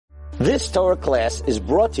This Torah class is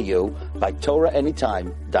brought to you by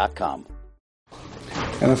TorahAnytime.com.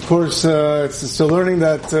 And of course, it's a learning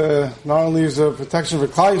that not only is a protection for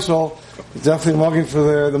Klal Yisrael, it's definitely a mugging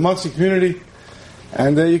for the Monsey community.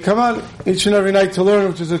 And you come out each and every night to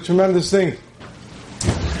learn, which is a tremendous thing.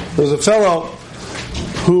 There was a fellow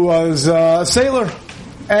who was a sailor,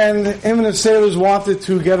 and him and his sailors wanted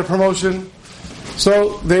to get a promotion.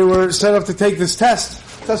 So they were set up to take this test.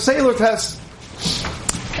 It's a sailor test.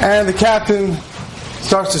 And the captain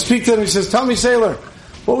starts to speak to them. He says, "Tell me, sailor,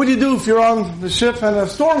 what would you do if you're on the ship and a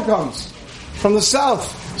storm comes from the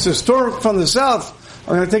south?" He says, "Storm from the south.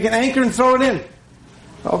 I'm going to take an anchor and throw it in."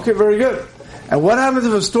 "Okay, very good. And what happens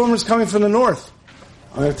if a storm is coming from the north?"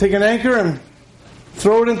 "I'm going to take an anchor and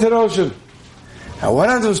throw it into the ocean." "And what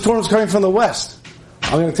happens if a storm is coming from the west?"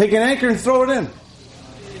 "I'm going to take an anchor and throw it in."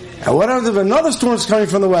 "And what happens if another storm is coming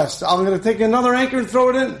from the west?" "I'm going to take another anchor and throw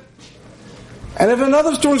it in." "And if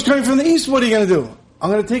another storm is coming from the east, what are you going to do?" "I'm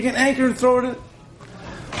going to take an anchor and throw it in."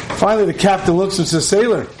 Finally, the captain looks and says,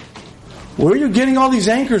 "Sailor, where are you getting all these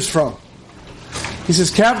anchors from?" He says,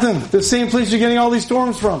 "Captain, the same place you're getting all these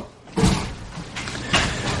storms from."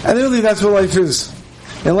 And really, that's what life is.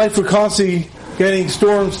 In life, we're constantly getting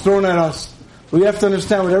storms thrown at us. We have to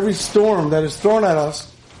understand with every storm that is thrown at us,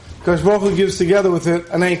 Kadosh Baruch Hu gives together with it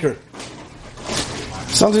an anchor.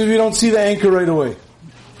 Sometimes we don't see the anchor right away.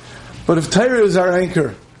 But if Torah is our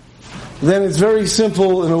anchor, then it's very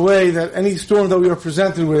simple in a way that any storm that we are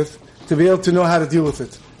presented with, to be able to know how to deal with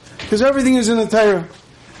it. Because everything is in the Torah.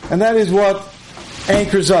 And that is what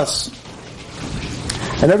anchors us.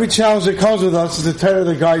 And every challenge that comes with us is the Torah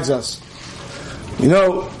that guides us. You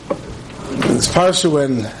know, in this parsha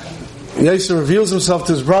when Yosef reveals himself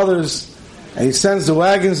to his brothers, and he sends the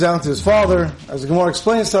wagons down to his father, as the Gemara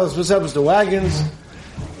explains to us, what happens to the wagons?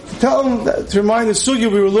 Tell him to remind the sugya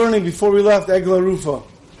we were learning before we left Egla Rufa.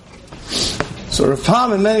 So Rav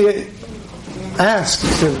Pam and many asked, he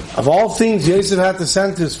said, of all things Yosef had to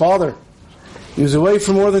send to his father, he was away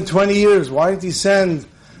for more than 20 years. Why didn't he send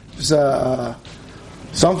something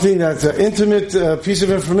that's an intimate piece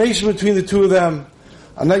of information between the two of them,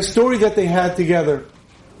 a nice story that they had together?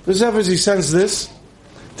 This efforts he sends this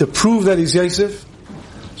to prove that he's Yosef.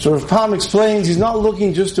 So Rav Pam explains he's not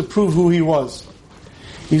looking just to prove who he was.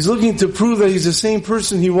 He's looking to prove that he's the same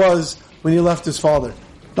person he was when he left his father.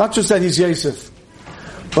 Not just that he's Yosef.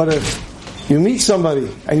 But if you meet somebody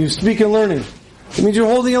and you speak in learning, it means you're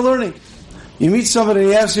holding a learning. You meet somebody and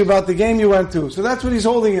he asks you about the game you went to. So that's what he's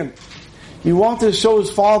holding in. He wanted to show his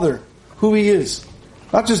father who he is.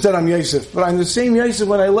 Not just that I'm Yosef, but I'm the same Yosef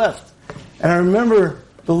when I left. And I remember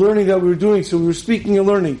the learning that we were doing, so we were speaking and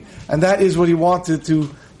learning. And that is what he wanted to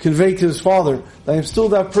convey to his father, that I'm still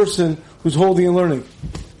that person who's holding and learning.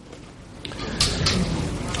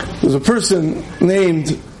 There's a person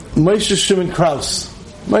named Moshe Shimon Kraus.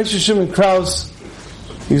 Moshe Shimon Kraus,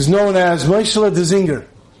 he's known as Moshe de Zinger.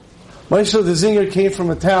 Moshe de Zinger came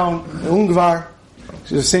from a town, Ungvar,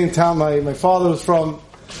 which is the same town my father was from.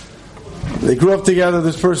 They grew up together,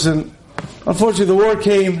 this person. Unfortunately, the war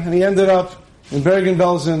came, and he ended up in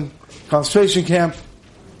Bergen-Belsen concentration camp.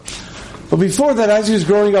 But before that, as he was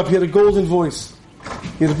growing up, he had a golden voice.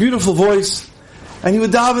 He had a beautiful voice, and he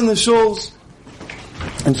would daven in the shuls.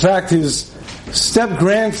 In fact, his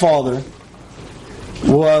step-grandfather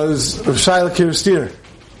was Rav Shaila Kiristir,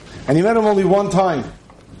 and he met him only one time.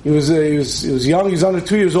 He was young, he was under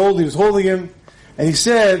 2 years old, he was holding him, and he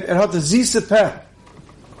said, "It had the zisapeh."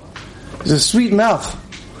 It's a sweet mouth.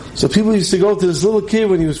 So people used to go to this little kid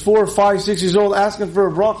when he was 4, 5, 6 years old asking for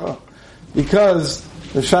a bracha, because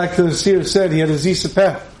the Shaila Kiristir said he had a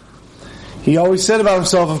zisapeh. He always said about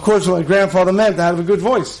himself, of course, what my grandfather meant, I have a good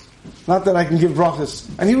voice. Not that I can give brachas.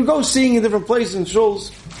 And he would go sing in different places in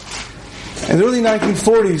shuls. In the early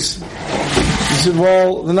 1940s, he said,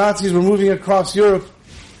 while the Nazis were moving across Europe,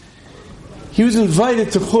 he was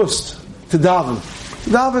invited to Chust, to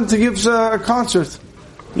daven. To give a concert,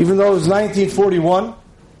 even though it was 1941.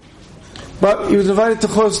 But he was invited to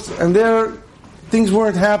Chust, and there, things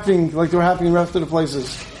weren't happening like they were happening in the rest of the places.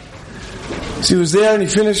 So he was there, and he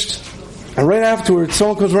finished, and right afterwards,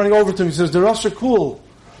 someone comes running over to him, he says, "The Rosh Kul,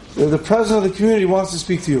 the president of the community, wants to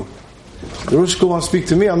speak to you." The Rosh Kul wants to speak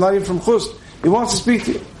to me. I'm not even from Chust. He wants to speak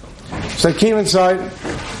to you. So I came inside,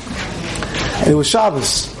 and it was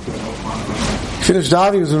Shabbos. He finished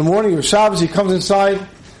davening. It was in the morning. It was Shabbos. He comes inside, and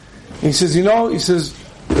he says,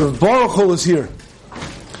 Baruch Hu is here.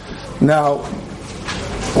 Now,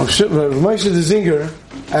 Moshe de Zinger,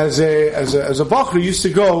 as a Bachar, used to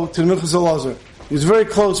go to the Minchas Elazar. He was very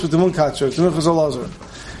close with the Munkatcher, the Minchas Elazar,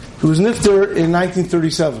 who was nifter in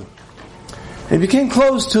 1937. He became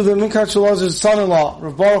close to the Minkat Shalazar's son-in-law,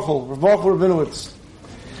 Rav Baruch Rabinowitz.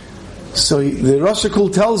 So the Rosh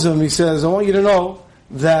HaKol tells him, he says, I want you to know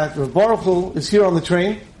that Rav Baruch is here on the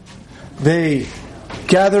train. They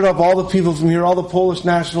gathered up all the people from here, all the Polish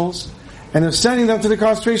nationals, and they're sending them to the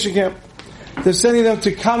concentration camp. They're sending them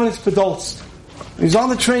to Kamenetz Podolsk. He's on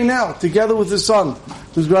the train now, together with his son,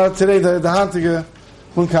 who's brought out today, the Hantige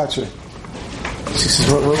Munkacher. She says,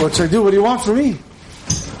 what should I do? What do you want from me?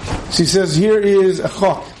 She says, here is a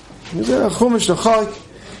chok. A chumash, a chok.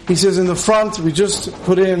 He says, in the front, we just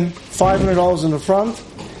put in $500 in the front,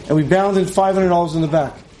 and we bound in $500 in the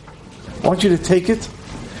back. I want you to take it,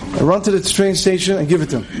 and run to the train station and give it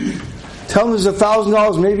to him. Tell him there's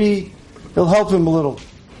 $1,000, maybe it'll help him a little.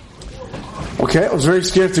 Okay, I was very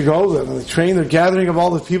scared to go. On the train, they're gathering of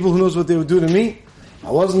all the people, who knows what they would do to me.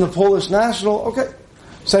 I wasn't a Polish national. Okay.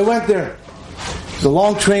 So I went there. It's a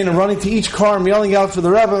long train, I'm running to each car, I'm yelling out for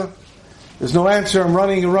the Rebbe. There's no answer, I'm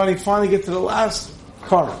running and running, finally get to the last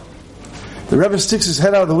car. The Rebbe sticks his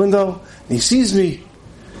head out of the window, and he sees me.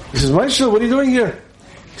 He says, Moshe, what are you doing here?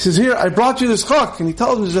 He says, here, I brought you this chok, and he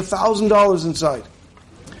tells him there's $1,000 inside.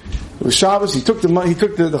 It was Shabbos, he took the money, he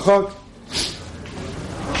took the chok,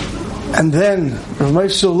 and then Rav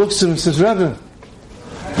Moshe looks at him and says, Rebbe,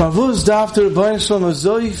 Mavuz dafter Rebbeinu Shalom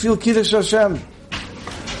Azoi feel Kiddush Hashem.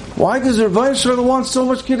 Why does Rebbeinu Shalom want so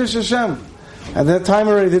much Kiddush Hashem? At that time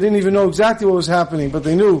already, they didn't even know exactly what was happening, but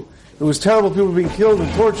they knew it was terrible. People were being killed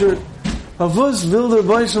and tortured. Mavuz will the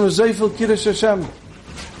Rebbeinu Shalom Azoi feel Kiddush Hashem.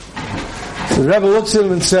 The Rebbe looks at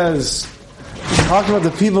him and says, talking about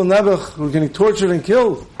the people in Nebuch who were getting tortured and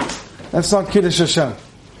killed. That's not Kiddush Hashem.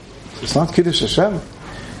 It's not Kiddush Hashem.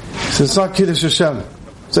 He says, it's not Kiddush Hashem.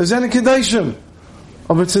 So it's any Keddashim.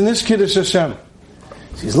 Oh, but it's in this Kiddush Hashem.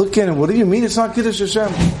 So he's looking at him, what do you mean it's not Kiddush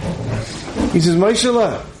Hashem? He says,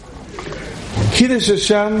 Moshe, Kiddush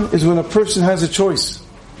Hashem is when a person has a choice.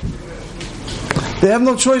 They have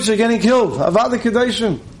no choice, they're getting killed. Avad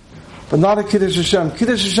Keddashim. But not a Kiddush Hashem.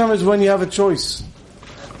 Kiddush Hashem is when you have a choice.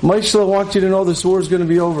 Moshe, I want you to know this war is going to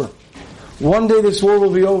be over. One day this war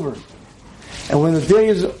will be over. And when the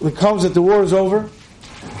day comes that the war is over,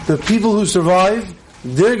 the people who survive,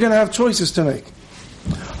 they're going to have choices to make.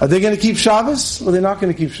 Are they going to keep Shabbos, or they're not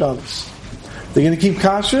going to keep Shabbos? They're going to keep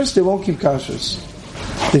kashrus, they won't keep kashrus.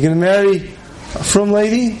 They're going to marry a frum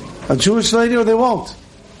lady, a Jewish lady, or they won't.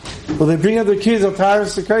 Will they bring up their kids al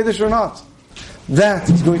Taharas to Kiddush or not? That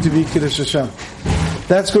is going to be Kiddush Hashem.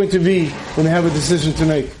 That's going to be when they have a decision to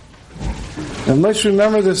make. And let's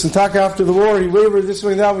remember this, and talk after the war, he wavered this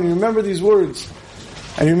way and that. When you remember these words,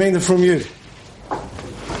 and you remain the frum Yid.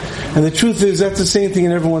 And the truth is, that's the same thing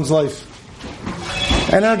in everyone's life.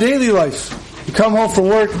 And our daily life. You come home from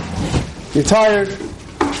work, you're tired,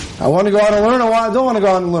 I want to go out and learn, I don't want to go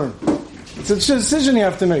out and learn. It's a decision you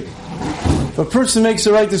have to make. If a person makes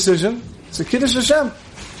the right decision, it's a Kiddush Hashem.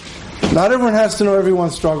 Not everyone has to know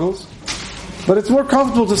everyone's struggles, but it's more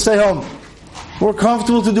comfortable to stay home, more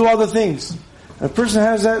comfortable to do other things. A person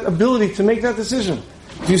has that ability to make that decision.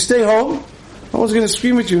 If you stay home, no one's going to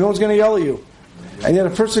scream at you, no one's going to yell at you. And yet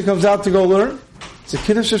a person comes out to go learn, it's a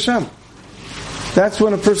Kiddush Hashem. That's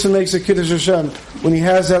when a person makes a Kiddush Hashem, when he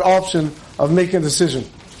has that option of making a decision.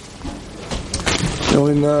 You know,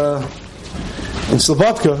 in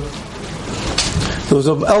Slobodka, there was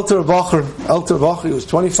an Elter Bacher, he was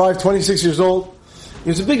 25, 26 years old. He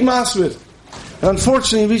was a big masvid. And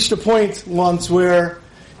unfortunately, he reached a point once where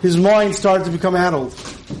his mind started to become addled.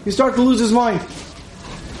 He started to lose his mind.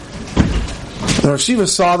 And Rosh Yeshiva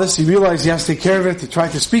saw this, he realized he has to take care of it, he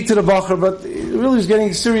tried to speak to the Bacher, but it really was getting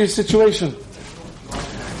a serious situation.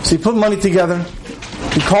 So he put money together,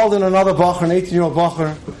 he called in another Bacher, an 18-year-old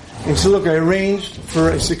Bacher, and he said, look, I arranged for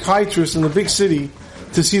a psychiatrist in the big city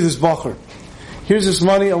to see this Bacher. Here's this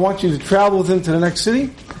money, I want you to travel with him to the next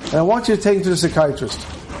city, and I want you to take him to the psychiatrist.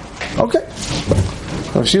 Okay.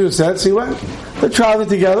 Rosh Yeshiva said, so he went. They're traveling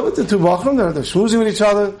together with the two Bachrim, they're schmoozing with each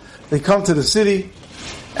other, they come to the city,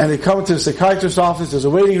 and they come to the psychiatrist's office, there's a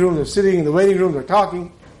waiting room, they're sitting in the waiting room, they're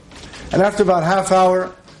talking, and after about half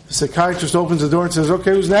hour, the psychiatrist opens the door and says,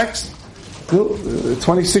 okay, who's next? The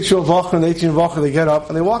 26-year-old Bacher and the 18-year-old Bacher, they get up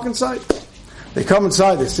and they walk inside. They come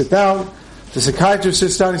inside, they sit down, the psychiatrist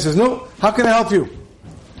sits down, he says, no, how can I help you?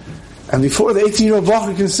 And before the 18-year-old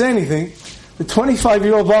Bacher can say anything, the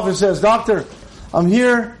 25-year-old Bacher says, doctor, I'm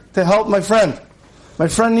here to help my friend. My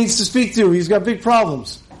friend needs to speak to you, he's got big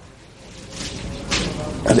problems.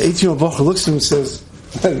 And the 18-year-old Bacher looks at him and says,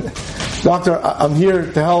 doctor, I'm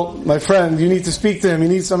here to help my friend. You need to speak to him. He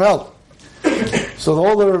needs some help. So the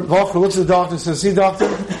older Bacher looks at the doctor and says, see, doctor,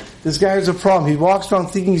 this guy has a problem. He walks around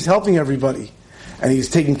thinking he's helping everybody. And he's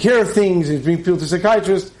taking care of things. He's bringing people to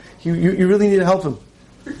psychiatrists. You really need to help him.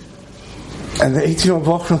 And the 18-year-old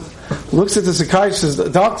Bachar looks at the psychiatrist and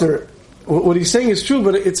says, doctor, what he's saying is true,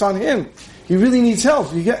 but it's on him. He really needs help.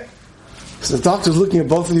 So the doctor's looking at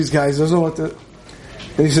both of these guys, doesn't know what to...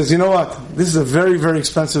 And he says, you know what? This is a very, very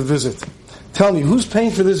expensive visit. Tell me, who's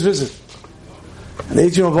paying for this visit? And the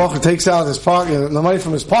 18-year-old Bachar takes out his pocket, the money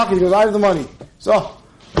from his pocket. He goes, I have the money. So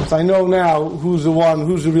I know now who's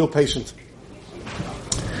the real patient.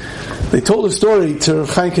 They told a story to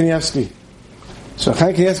Rav Chaim Kanievsky. So Rav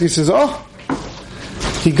Chaim Kanievsky says,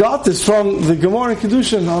 he got this from the Gemara in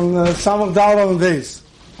Kedushin on Samach Daled on days.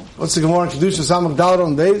 What's the Gemara in Kedushin, Samach Daled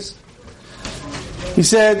on days? He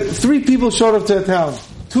said, 3 people showed up to a town.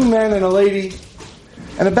 2 men and a lady.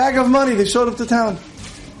 And a bag of money, they showed up to town.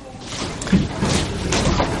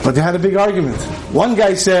 But they had a big argument. One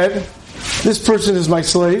guy said, this person is my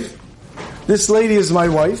slave. This lady is my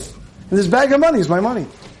wife. And this bag of money is my money.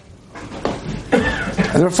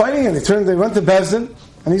 And they were fighting, and they went to Bezdin,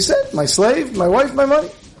 and he said, my slave, my wife, my money.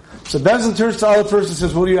 So Bezdin turns to the other person and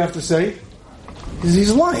says, what do you have to say? He says,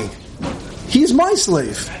 he's lying. He's my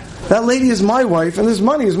slave. That lady is my wife, and this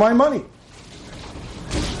money is my money.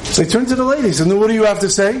 So they turn to the lady and said, no, what do you have to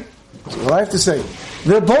say? So what I have to say,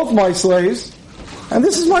 they're both my slaves, and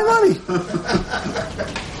this is my money.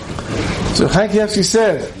 So Chaim Kanievsky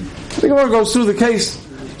said, the Gemara goes through the case.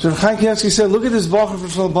 So Chaim Kanievsky said, look at this Bachar from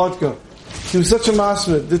Slobodka. He was such a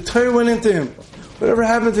masmid. The Torah went into him. Whatever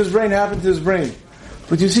happened to his brain, happened to his brain.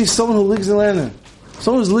 But you see, someone who lives and learning.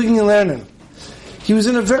 Someone who's living and learning. He was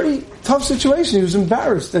in a very tough situation. He was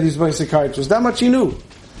embarrassed that he's by a psychiatrist. That much he knew.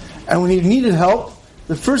 And when he needed help,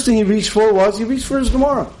 the first thing he reached for his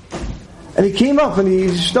Gemara. And he came up and he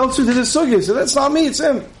stelzed to the sugya. He said, that's not me, it's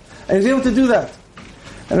him. And he was able to do that.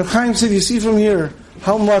 And Rav Chaim said, you see from here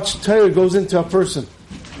how much Torah goes into a person.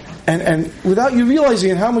 And without you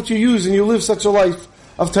realizing it, how much you use and you live such a life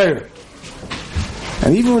of Torah.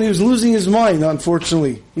 And even when he was losing his mind,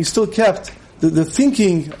 unfortunately, he still kept the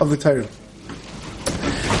thinking of the Torah.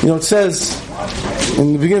 It says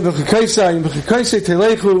in the beginning of B'chikaisai,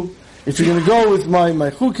 Telechu, if you're going to go with my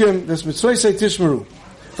chukim, that's mitzvayisai tishmeru,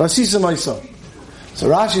 vasisa maisa. So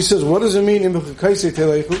Rashi says, what does it mean in B'chikaisai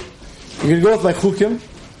Telechu? You're going to go with my chukim.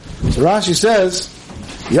 So Rashi says,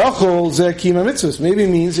 Yachol zeh kima mitzvahs. Maybe it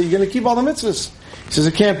means that you're going to keep all the mitzvahs. He says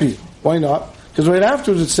it can't be. Why not? Because right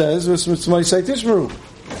afterwards it says, mitzvayisai tishmeru.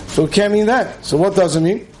 So it can't mean that. So what does it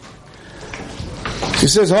mean? She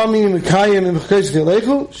says, you're going to be an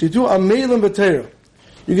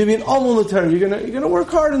Amul L'Torah. You're going to work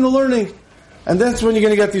hard in the learning. And that's when you're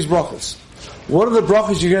going to get these brachas. What are the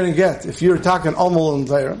brachas you're going to get if you're talking Amul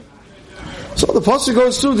L'Torah? So the pasuk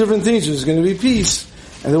goes through different things. There's going to be peace.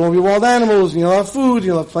 And there won't be wild animals. You'll have food.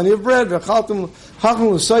 You'll have plenty of bread. Then the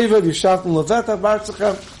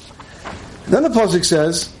pasuk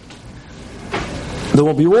says, there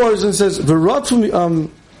won't be wars. And it says,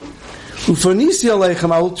 Ufanisi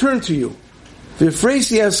aleichem, I will turn to you.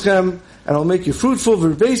 V'freisi eschem, and I'll make you fruitful.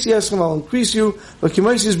 V'rbeisi eschem, I'll increase you.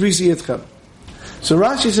 V'kimaisi brisi etchem. So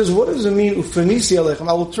Rashi says, what does it mean? Ufanisi aleichem,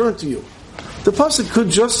 I will turn to you. The pasuk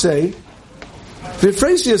could just say,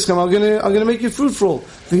 V'freisi eschem, I'm going to make you fruitful.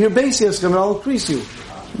 V'rbeisi eschem, and I'll increase you.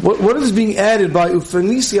 What is being added by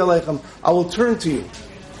Ufanisi aleichem? I will turn to you.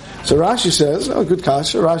 So Rashi says, good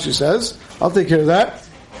kasha. Rashi says, I'll take care of that.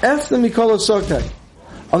 Efna mikol asokei.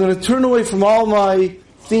 I'm going to turn away from all my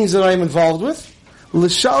things that I'm involved with,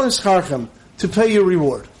 l'shal ischarchem, to pay your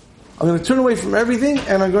reward. I'm going to turn away from everything,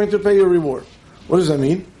 and I'm going to pay your reward. What does that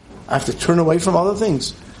mean? I have to turn away from other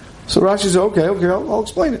things. So Rashi says, okay, I'll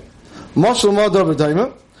explain it. Mashal ma davar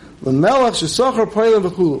daima, l'melach shesachar peilim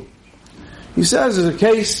v'chulu. He says there's a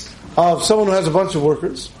case of someone who has a bunch of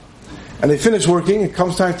workers, and they finish working, it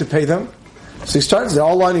comes time to pay them. So they're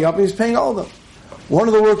all lining up, and he's paying all of them. One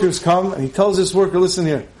of the workers come and he tells this worker, listen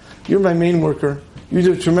here, you're my main worker, you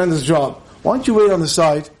do a tremendous job. Why don't you wait on the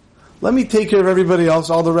side? Let me take care of everybody else,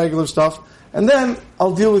 all the regular stuff, and then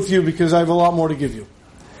I'll deal with you because I have a lot more to give you.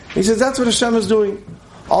 He says, that's what Hashem is doing.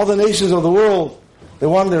 All the nations of the world, they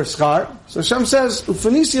want their schar. So Hashem says,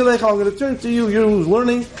 Ufanisi alecha, I'm going to turn to you, you're who's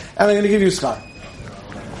learning, and I'm going to give you schar.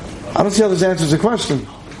 I don't see how this answers the question.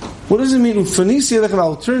 What does it mean, Ufanisi alecha,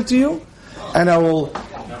 I'll turn to you, and I will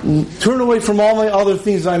turn away from all my other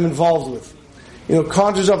things I'm involved with.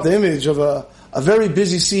 Conjures up the image of a very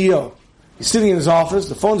busy CEO. He's sitting in his office,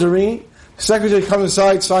 the phones are ringing, the secretary comes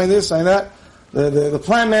inside, sign this, sign that. The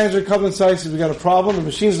plant manager comes inside, says, we got a problem, the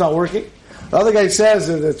machine's not working. The other guy says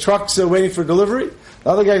that the truck's waiting for delivery. The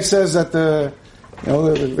other guy says that the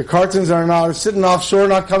cartons are sitting offshore,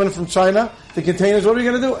 not coming from China. The containers, what are we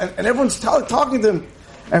going to do? And everyone's talking to him.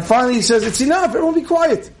 And finally he says, it's enough, everyone be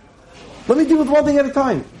quiet. Let me deal with one thing at a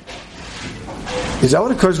time. Is that what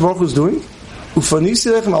the Kodesh Baruch Hu is doing? Ufanisi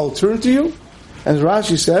lechem, I will turn to you. And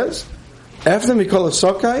Rashi says, after Mikol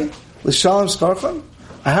Sokai, L'Shalom Skarcham,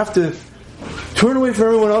 I have to turn away from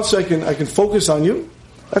everyone else so I can focus on you.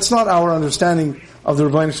 That's not our understanding of the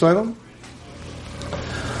Rebbeinu Shalom.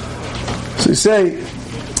 So you say,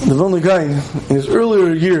 the Vilna Gaon, in his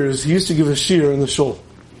earlier years, he used to give a shir in the shul.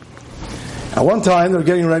 At one time, they were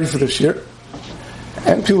getting ready for the shir,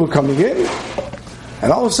 and people were coming in,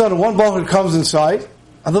 and all of a sudden, one Bacher comes inside,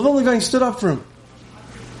 and the Vilna Gaon stood up for him.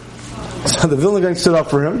 So the Vilna Gaon stood up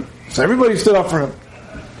for him, so everybody stood up for him.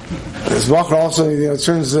 This Bacher also,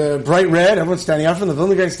 turns bright red, everyone's standing up for him, the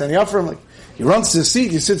Vilna Gaon standing up for him, like, he runs to his seat,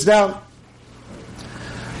 he sits down.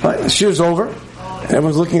 Right, the shir's over, and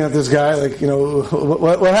everyone's looking at this guy, like,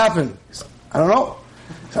 what happened? He said, I don't know.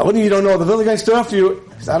 He said, what do you don't know? The Vilna Gaon stood up for you.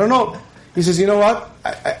 He said, I don't know. He says, you know what?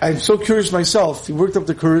 I'm so curious myself. He worked up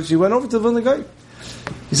the courage. He went over to the Vilna Gaon.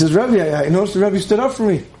 He says, Rebbe, I noticed the Rebbe stood up for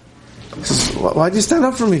me. He says, why did you stand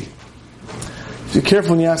up for me? Be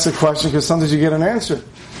careful when you ask a question, because sometimes you get an answer.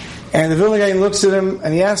 And the Vilna Gaon looks at him,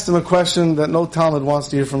 and he asked him a question that no Talmud wants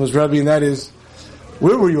to hear from his Rebbe, and that is,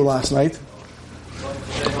 where were you last night?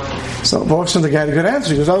 So Baruch Hashem, the guy had a good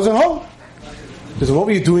answer. He goes, I was at home. He goes, what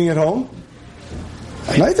were you doing at home?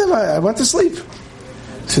 At night time, I went to sleep.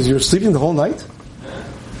 He says, you were sleeping the whole night?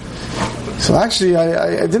 So actually,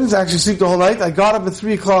 I didn't actually sleep the whole night. I got up at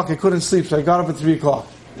 3 o'clock. I couldn't sleep, so I got up at 3 o'clock.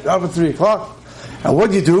 Got up at 3 o'clock. And what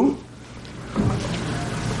did you do?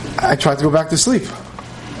 I tried to go back to sleep.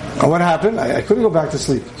 And what happened? I couldn't go back to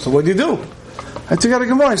sleep. So what did you do? I took out a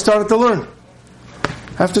Gemara. I started to learn.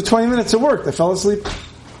 After 20 minutes, it worked. I fell asleep.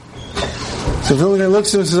 So Vilna Gaon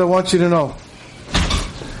looks at him and says, I want you to know,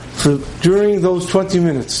 during those 20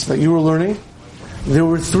 minutes that you were learning, there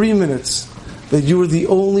were 3 minutes that you were the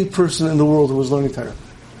only person in the world who was learning Torah.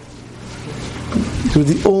 You were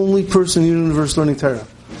the only person in the universe learning Torah.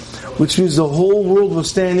 Which means the whole world was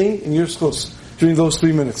standing in your schools during those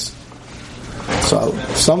 3 minutes. So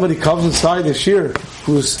if somebody comes inside the shir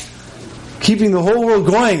who's keeping the whole world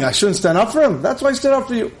going, I shouldn't stand up for him. That's why I stood up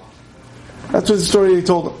for you. That's what the story he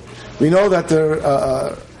told him. We know that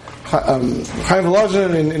Chaim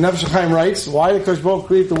Volozhin in Nefesh Chaim writes, why did Kodesh Baruch Hu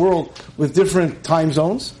create the world with different time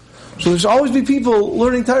zones? So there should always be people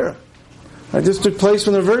learning Torah. Right? This took place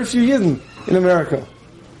when there were very few Yidden in America.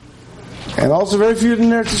 And also very few Yidden in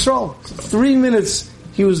Eretz Yisrael. So 3 minutes,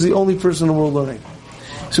 he was the only person in the world learning.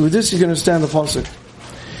 So with this, you can understand the pasuk.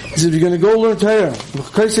 He said, if you're going to go learn Torah, and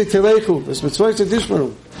you're going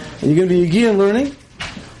to be Yigiyah learning,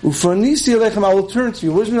 I will turn to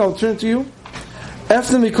you. What does it mean I will turn to you? I'm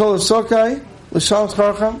going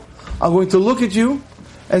to look at you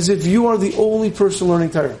as if you are the only person learning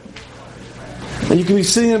Torah. And you can be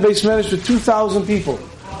sitting in a base medrash with 2,000 people.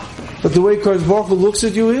 But the way Kodesh Baruch Hu looks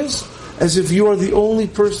at you is as if you are the only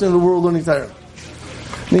person in the world learning Torah.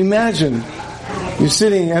 And imagine, you're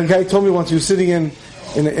sitting, a guy told me once, he was sitting in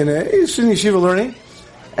yeshiva learning,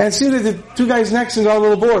 and it seemed that the two guys next to him got a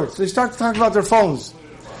little bored. So they start to talk about their phones.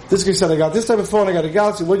 This guy said, I got this type of phone, I got a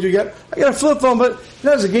Galaxy, what did you get? I got a flip phone, but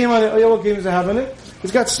there's a game on it. Oh yeah, what game does it have in it?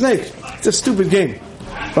 It's got Snake. It's a stupid game.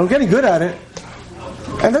 But I'm getting good at it.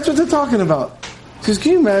 And that's what they're talking about. Because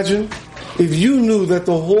can you imagine if you knew that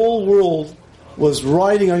the whole world was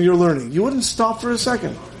riding on your learning? You wouldn't stop for a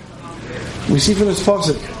second. We see from this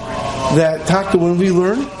pasuk that Taka, when we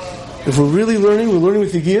learn, if we're really learning, we're learning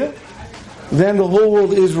with Yigiyah, then the whole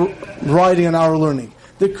world is riding on our learning.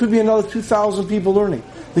 There could be another 2,000 people learning.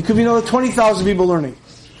 There could be another 20,000 people learning.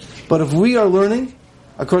 But if we are learning,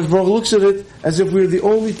 HaKadosh Baruch Hu looks at it as if we're the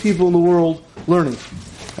only people in the world learning.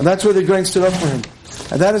 And that's where the grain stood up for him.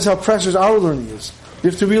 And that is how precious our learning is. We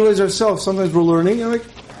have to realize ourselves, sometimes we're learning, and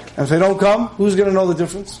if they don't come, who's going to know the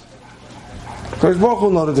difference? HaKadosh Baruch Hu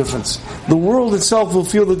will know the difference. The world itself will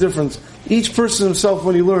feel the difference. Each person himself,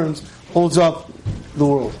 when he learns, holds up the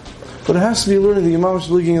world. But it has to be learning, the Imam is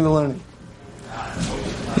leading in the learning.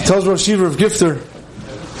 He tells Rosh Yeshiva of Gifter,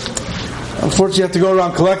 unfortunately you have to go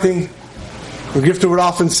around collecting. Rav Gifter would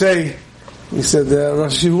often say, he said,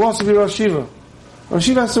 Rosh Yeshiva wants to be Rosh Yeshiva. Rosh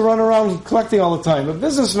Yeshiva has to run around collecting all the time. A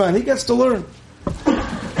businessman, he gets to learn.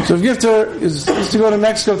 So Rav Gifter used to go to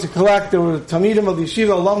Mexico to collect. There were Talmidim of the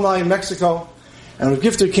Yeshiva alumni in Mexico. And Rav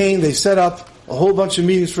Gifter came, they set up a whole bunch of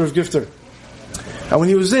meetings for Rav Gifter. And when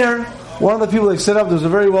he was there, one of the people they set up, there was a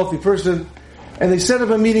very wealthy person, and they set up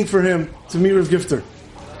a meeting for him to meet Rav Gifter.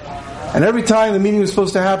 And every time the meeting was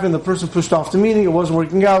supposed to happen, the person pushed off the meeting, it wasn't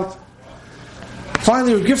working out.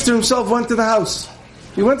 Finally, Rav Gifter himself went to the house.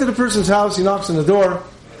 He went to the person's house, he knocks on the door,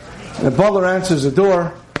 and the butler answers the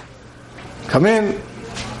door. Come in.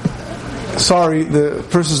 sorry, the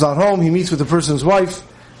person's not home. He meets with the person's wife.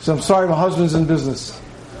 He says, I'm sorry, my husband's in business.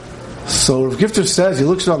 So Rav Gifter says, he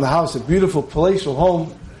looks around the house, a beautiful palatial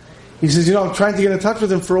home. He says, I'm trying to get in touch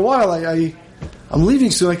with him for a while. I'm leaving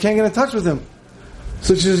soon. I can't get in touch with him.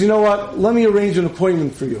 So she says, you know what? Let me arrange an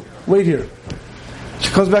appointment for you. Wait here. She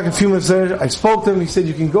comes back a few minutes later. I spoke to him. He said,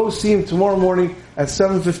 you can go see him tomorrow morning at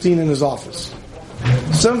 7:15 in his office.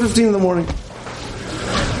 7:15 in the morning.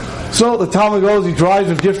 So the Talmud goes, he drives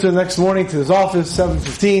with Gifter the next morning to his office,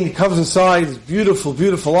 7:15. He comes inside, his beautiful,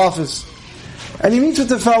 beautiful office. And he meets with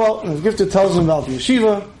the fellow, and the Gifter tells him about the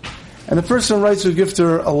yeshiva, and the person writes with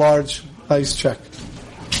Gifter a large, nice check.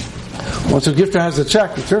 Once the Gifter has the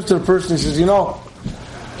check, he turns to the person and says,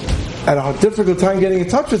 I had a difficult time getting in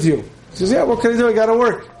touch with you. He says, yeah, what can I do? I got to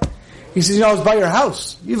work. He says, I was by your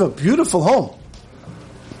house. You have a beautiful home.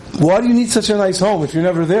 Why do you need such a nice home if you're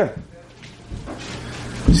never there?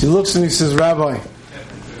 He looks and he says, Rabbi,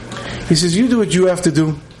 he says, you do what you have to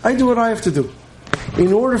do. I do what I have to do.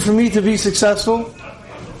 In order for me to be successful,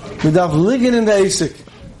 without ligging in the ASIC,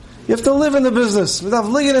 you have to live in the business, without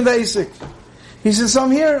ligging in the ASIC. He says, so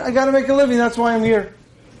I'm here, I got to make a living, that's why I'm here.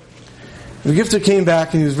 The Gifter came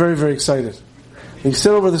back and he was very, very excited. He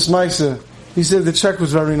said over this Maisa, he said the check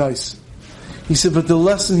was very nice. He said, but the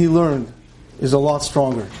lesson he learned is a lot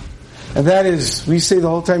stronger. And that is, we say the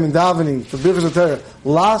whole time in davening, for B'divrei Torah,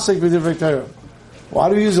 La'asek B'divrei Torah. Why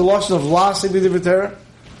do we use the lashon of La'asek B'divrei Torah?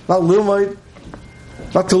 Not Lilmaid,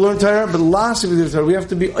 not to learn Torah, but La'asek B'divrei Torah. We have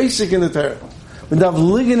to be Isaac in the Torah. Without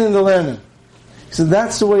ligging in the learning. He said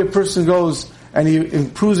that's the way a person goes and he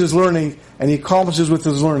improves his learning and he accomplishes with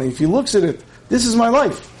his learning. If he looks at it, this is my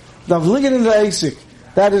life. Without ligging in the Isaac,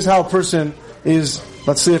 that is how a person is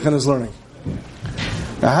Matzliach in his learning.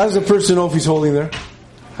 Now how does a person know if he's holding there?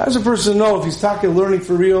 How does a person know if he's talking learning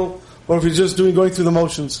for real or if he's just going through the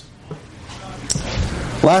motions?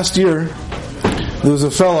 Last year, there was a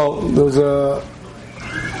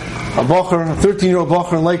bacher, a 13-year-old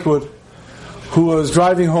bacher in Lakewood, who was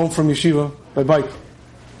driving home from yeshiva by bike.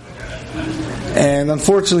 And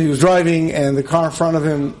unfortunately, he was driving and the car in front of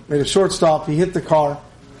him made a short stop. He hit the car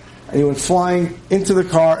and he went flying into the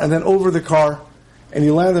car and then over the car and he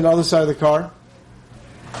landed on the other side of the car.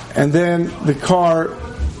 And then the car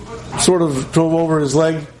sort of drove over his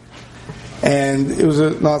leg, and it was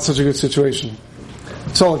not such a good situation.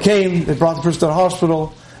 So it came, they brought the person to the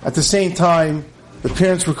hospital. At the same time, the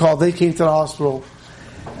parents were called, they came to the hospital,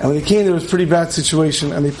 and when they came, there was a pretty bad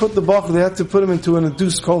situation, and they put the bacher, they had to put him into an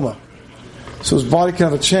induced coma. So his body can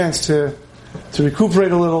have a chance to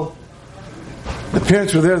recuperate a little. The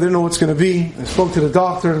parents were there, they didn't know what's going to be. They spoke to the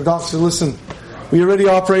doctor, and the doctor said, listen, we already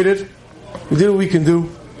operated, we did what we can do.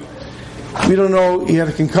 We don't know, he had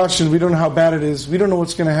a concussion, we don't know how bad it is, we don't know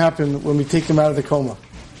what's going to happen when we take him out of the coma.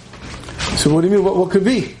 So what do you mean, what could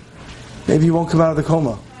be? Maybe he won't come out of the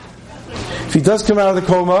coma. If he does come out of the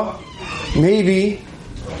coma, maybe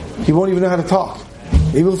he won't even know how to talk.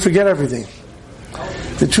 Maybe he'll forget everything.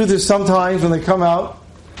 The truth is sometimes when they come out,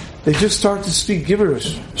 they just start to speak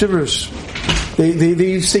gibberish.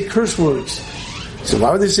 They say curse words. So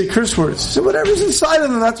why would they say curse words? So whatever's inside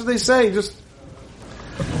of them, that's what they say.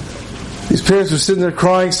 These parents were sitting there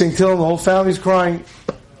crying, saying Tehillim, the whole family's crying.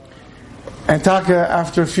 And Taka,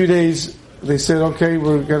 after a few days, they said, okay,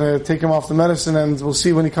 we're going to take him off the medicine and we'll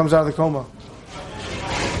see when he comes out of the coma.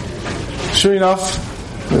 Sure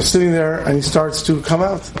enough, they're sitting there and he starts to come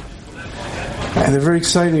out. And they're very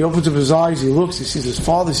excited. He opens up his eyes, he looks, he sees his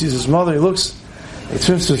father, he sees his mother, he looks, he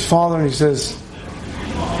turns to his father and he says,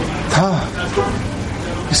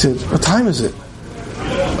 Ta. He said, what time is it?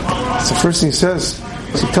 That's the first thing he says.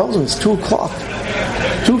 So he tells him it's 2 o'clock.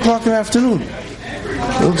 2 o'clock in the afternoon.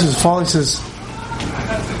 He looks at his father and says,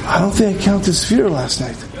 I don't think I counted sphere last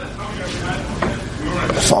night.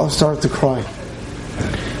 The father started to cry.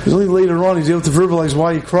 It was only later on he was able to verbalize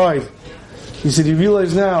why he cried. He said he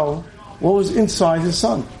realized now what was inside his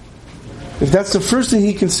son. If that's the first thing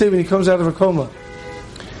he can say when he comes out of a coma.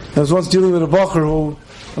 I was once dealing with a bacher who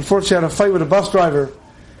unfortunately had a fight with a bus driver,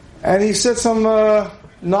 and he said some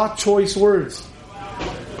not choice words.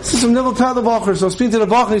 This is from Neville Padabacher. So I was speaking to the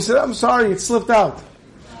bacher and he said, I'm sorry, it slipped out.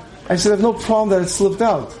 I said, I have no problem that it slipped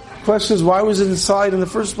out. The question is, why was it inside in the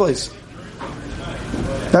first place?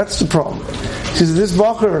 That's the problem. He says, this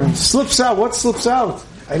bacher slips out. What slips out?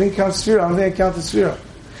 I didn't count Sphira. I don't think I counted Sphira.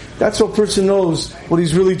 That's what a person knows what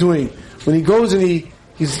he's really doing. When he goes and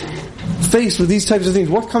he's faced with these types of things,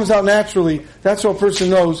 what comes out naturally, that's what a person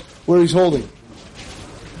knows where he's holding.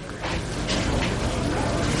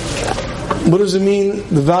 What does it mean,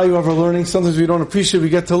 the value of our learning? Sometimes we don't appreciate we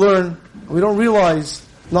get to learn. We don't realize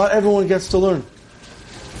not everyone gets to learn.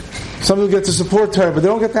 Some people get to support Torah, but they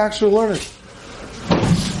don't get to actually learn it.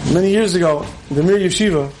 Many years ago, in the Mir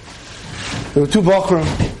Yeshiva, there were two Bachrim.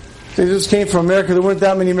 They just came from America. There weren't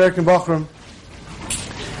that many American Bachrim.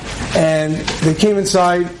 And they came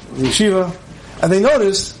inside the yeshiva, and they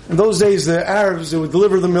noticed, in those days, the Arabs, they would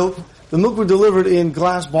deliver the milk. The milk were delivered in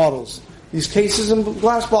glass bottles. These cases in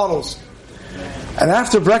glass bottles. And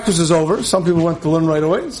after breakfast is over, some people went to learn right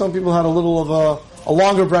away. Some people had a little of a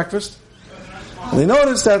longer breakfast. And they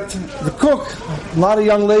noticed that the cook, not a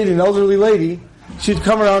young lady, an elderly lady, she'd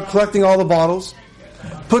come around collecting all the bottles,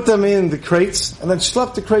 put them in the crates, and then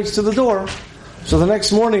schlepped the crates to the door. So the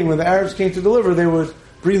next morning, when the Arabs came to deliver, they would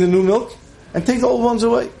bring the new milk and take the old ones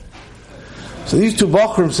away. So these two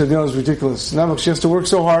Bachrim said, it's ridiculous. Now she has to work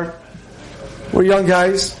so hard. We're young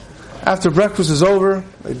guys. After breakfast is over,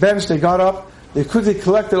 they benched, they got up, they quickly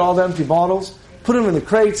collected all the empty bottles, put them in the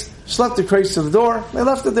crates, schlepped the crates to the door, they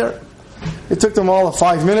left it there. It took them all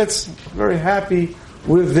 5 minutes, very happy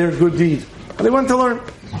with their good deed. And they went to learn.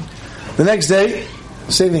 The next day,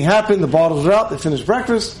 the same thing happened, the bottles were out, they finished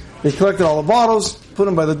breakfast, they collected all the bottles, put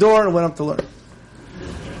them by the door, and went up to learn.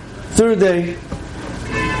 Third day,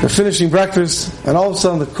 they're finishing breakfast, and all of a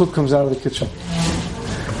sudden the cook comes out of the kitchen.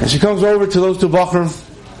 And she comes over to those two Bachrim.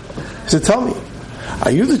 She said, tell me,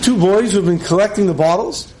 are you the two boys who've been collecting the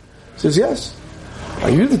bottles? He says, yes. Are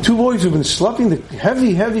you the two boys who've been schlepping the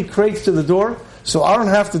heavy, heavy crates to the door so I don't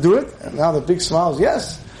have to do it? And now the big smile is,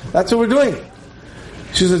 yes, that's what we're doing.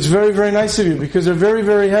 She said, it's very, very nice of you because they're very,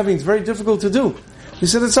 very heavy. It's very difficult to do. He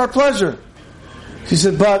said, it's our pleasure. She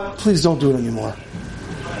said, but please don't do it anymore.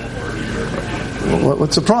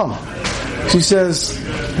 What's the problem? She says,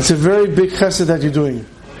 it's a very big chesed that you're doing.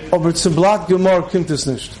 Aber it's a Blatt Gemara kommt es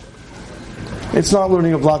nicht. It's not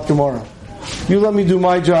learning a Blatt Gemara. You let me do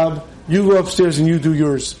my job, you go upstairs and you do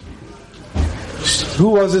yours. Who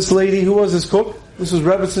was this lady? Who was this cook? This was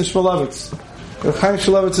Rebbetzin Shmulevitz. Chaim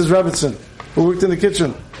Shmulevitz's Rebbetzin, who worked in the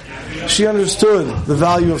kitchen. She understood the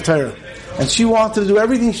value of Torah. And she wanted to do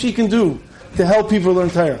everything she can do to help people learn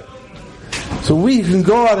Torah. So we can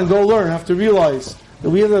go out and go learn, have to realize that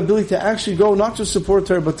we have the ability to actually go, not just support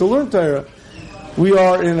Torah, but to learn Torah. We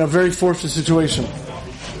are in a very fortunate situation.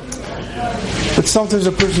 But sometimes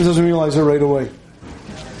a person doesn't realize it right away.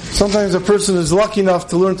 Sometimes a person is lucky enough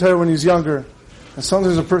to learn Torah when he's younger, and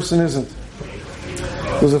sometimes a person isn't.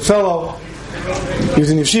 There was a fellow, he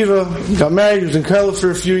was in yeshiva, he got married, he was in Kollel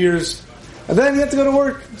for a few years, and then he had to go to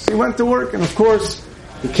work. So he went to work, and of course,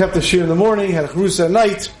 he kept the shir in the morning, he had a charusa at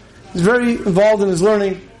night. He was very involved in his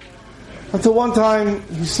learning, until one time,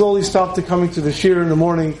 he slowly stopped coming to the shir in the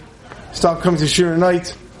morning, stopped coming to shir at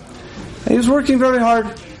night, and he was working very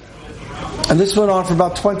hard. And this went on for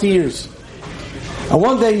about 20 years. And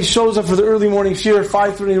one day he shows up for the early morning shir,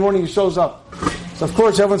 5:30 in the morning he shows up. So of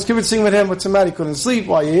course everyone's kibitzing with him, what's the matter, he couldn't sleep,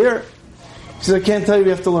 why are you here? He says, I can't tell you, we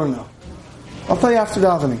have to learn now. I'll tell you after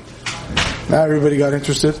davening. Now everybody got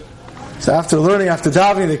interested. So after learning, after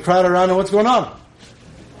davening, they crowd around and what's going on?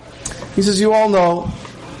 He says, you all know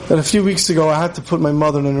that a few weeks ago I had to put my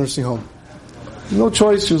mother in a nursing home. No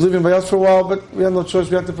choice, she was living by us for a while, but we had no choice,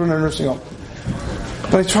 we had to put her in a nursing home.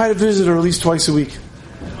 But I try to visit her at least twice a week.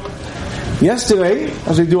 Yesterday,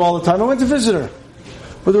 as I do all the time, I went to visit her.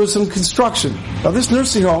 But there was some construction. Now this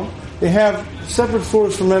nursing home, they have separate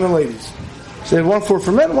floors for men and ladies. So they have one floor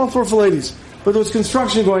for men, one floor for ladies. But there was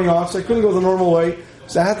construction going on, so I couldn't go the normal way.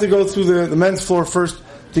 So I had to go through the men's floor first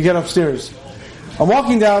to get upstairs. I'm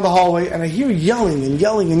walking down the hallway and I hear yelling and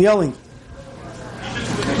yelling and yelling.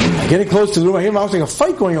 I'm getting close to the room, I hear a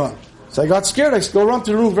fight going on. So I got scared, I go around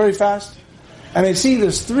to the room very fast. And I see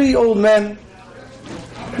there's 3 old men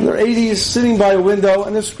in their 80s sitting by a window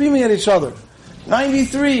and they're screaming at each other.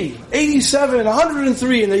 93, 87,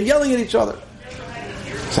 103, and they're yelling at each other.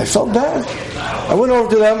 So I felt bad. I went over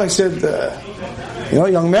to them, I said,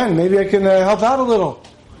 young man, maybe I can help out a little.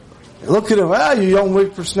 I look at him, you young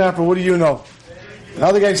whippersnapper, what do you know?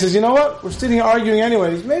 Another guy says, you know what, we're sitting here arguing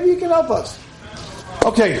anyways, maybe you can help us.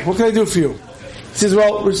 Okay, what can I do for you? He says,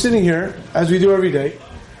 well, we're sitting here, as we do every day,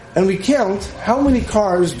 and we count how many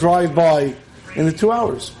cars drive by in the 2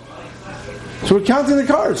 hours. So we're counting the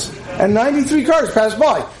cars. And 93 cars pass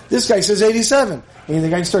by. This guy says 87. And the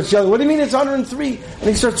guy starts yelling, what do you mean it's 103? And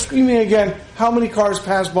he starts screaming again, how many cars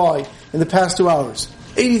passed by in the past 2 hours?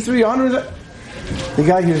 83, 100. The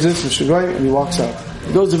guy hears this and he walks out.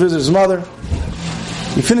 He goes to visit his mother.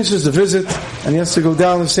 He finishes the visit and he has to go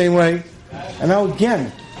down the same way. And now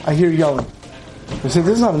again, I hear yelling. I said,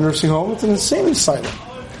 this is not a nursing home, it's an insane asylum.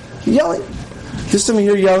 Yelling. This time I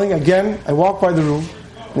hear yelling again. I walk by the room,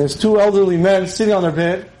 and there's 2 elderly men sitting on their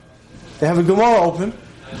bed. They have a Gemara open,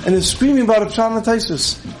 and they're screaming about a Pshat and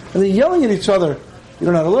Taisus. And they're yelling at each other. You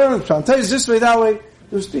don't know how to learn. Pshat Taiz this way, that way.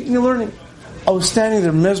 They were speaking and learning. I was standing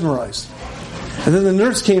there mesmerized. And then the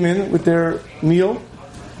nurse came in with their meal,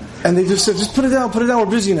 and they just said, just put it down, we're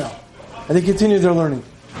busy now. And they continued their learning.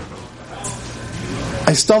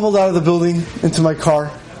 I stumbled out of the building into my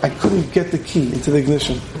car. I couldn't get the key into the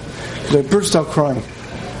ignition. So I burst out crying.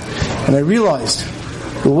 And I realized,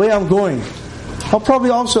 the way I'm going, I'll probably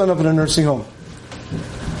also end up in a nursing home.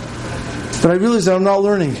 But I realized that I'm not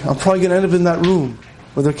learning. I'm probably going to end up in that room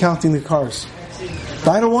where they're counting the cars.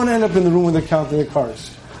 But I don't want to end up in the room where they're counting the cars.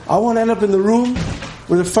 I want to end up in the room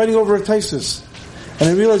where they're fighting over a taisus. And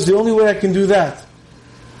I realized the only way I can do that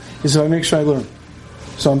is if I make sure I learn.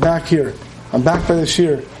 So I'm back here. I'm back by the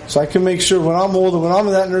shir. So I can make sure when I'm older, when I'm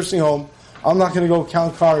in that nursing home, I'm not going to go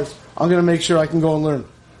count cars. I'm going to make sure I can go and learn.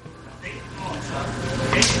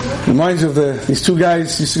 Reminds me of these two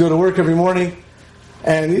guys used to go to work every morning,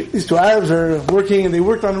 and these two Arabs are working, and they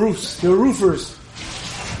worked on roofs. They were roofers.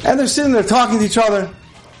 And they're sitting there talking to each other,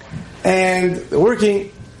 and they're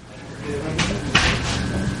working,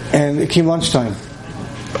 and it came lunchtime.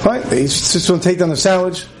 Right? They just want to take down the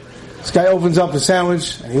sandwich. This guy opens up the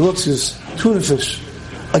sandwich, and he looks, he says, tuna fish.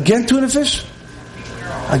 Again tuna fish?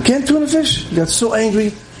 Again tuna fish? He got so angry,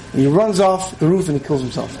 and he runs off the roof and he kills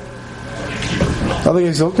himself. The other guy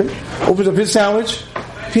says, okay. Opens up his sandwich,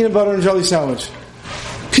 peanut butter and jelly sandwich.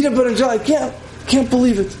 Peanut butter and jelly, I can't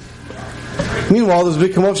believe it. Meanwhile, there's a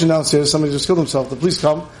big commotion downstairs, somebody just killed himself. The police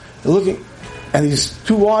come, they're looking, and these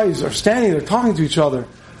two wives are standing there talking to each other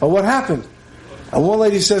about what happened. And one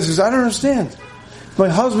lady says, I don't understand. If my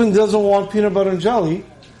husband doesn't want peanut butter and jelly,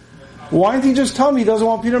 why didn't he just tell me he doesn't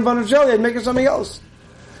want peanut butter and jelly? I'd make it something else.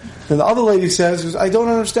 And the other lady says, I don't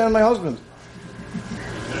understand my husband.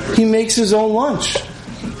 He makes his own lunch.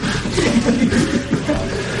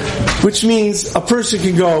 Which means a person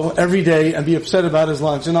can go every day and be upset about his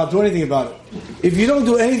lunch and not do anything about it. If you don't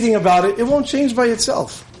do anything about it, it won't change by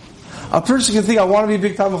itself. A person can think, I want to be a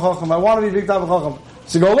big Talmid Chacham, I want to be a big Talmid Chacham.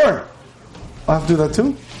 So go learn. I'll have to do that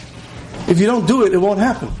too. If you don't do it, it won't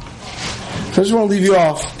happen. So I just want to leave you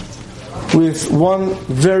off with one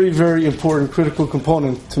very, very important critical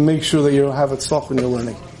component to make sure that you have tzlach when you're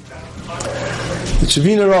learning. The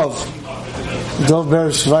Shavina Rav, Dov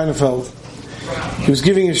Beresh Weinefeld, he was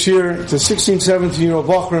giving a shir to 16, 17-year-old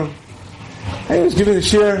Bachram. And he was giving the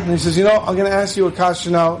shir, and he says, I'm going to ask you a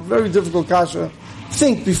kasha now, very difficult kasha.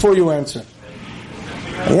 Think before you answer.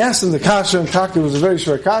 And he asked him the kasha, and Taka was a very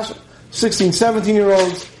short kasha. 16,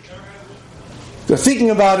 17-year-olds, they're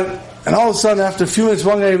thinking about it, and all of a sudden, after a few minutes,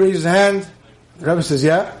 one guy raises his hand. The Rebbe says,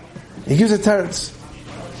 yeah. He gives a teretz.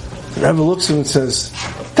 The Rebbe looks at him and says,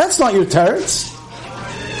 that's not your teretz.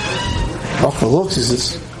 Bachram looks, he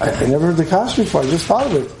says, I never heard the kasha before, I just thought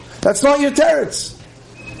of it. That's not your teretz.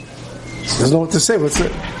 He doesn't know what to say, what's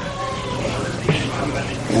it?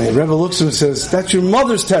 And the Rebbe looks at him and says, that's your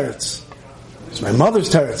mother's teretz. It's my mother's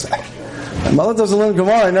teretz. My mother doesn't learn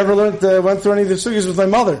Gemara, I never went through any of the sugis with my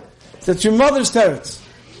mother. That's your mother's teretz.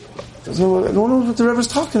 No one knows what the Rebbe is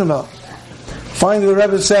talking about. Finally, the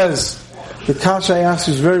Rebbe says, the kasha I asked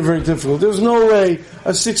is very, very difficult. There's no way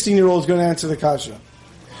a 16-year-old is going to answer the kasha.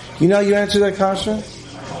 You know how you answer that kasha?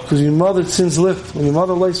 Because your mother sins lift. When your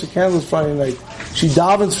mother lights her candles Friday night, she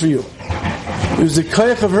davens for you. It was the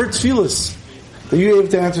koyach of her tefillas that you were able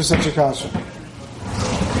to answer such a kasha.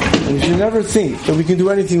 And you should never think that we can do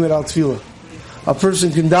anything without tefillah. A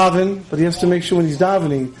person can daven, but he has to make sure when he's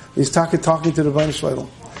davening, he's talking to the Rebbeinu Shalom.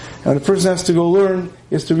 And when a person has to go learn,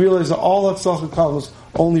 he has to realize that all that tzlach comes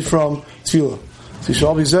only from tefillah. So you should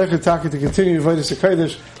all be zecher to continue Avodas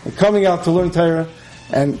HaKodesh and coming out to learn Torah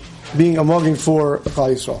and being a mugging for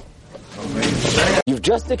Klal Yisrael. You've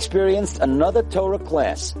just experienced another Torah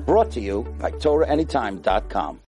class brought to you by TorahAnytime.com.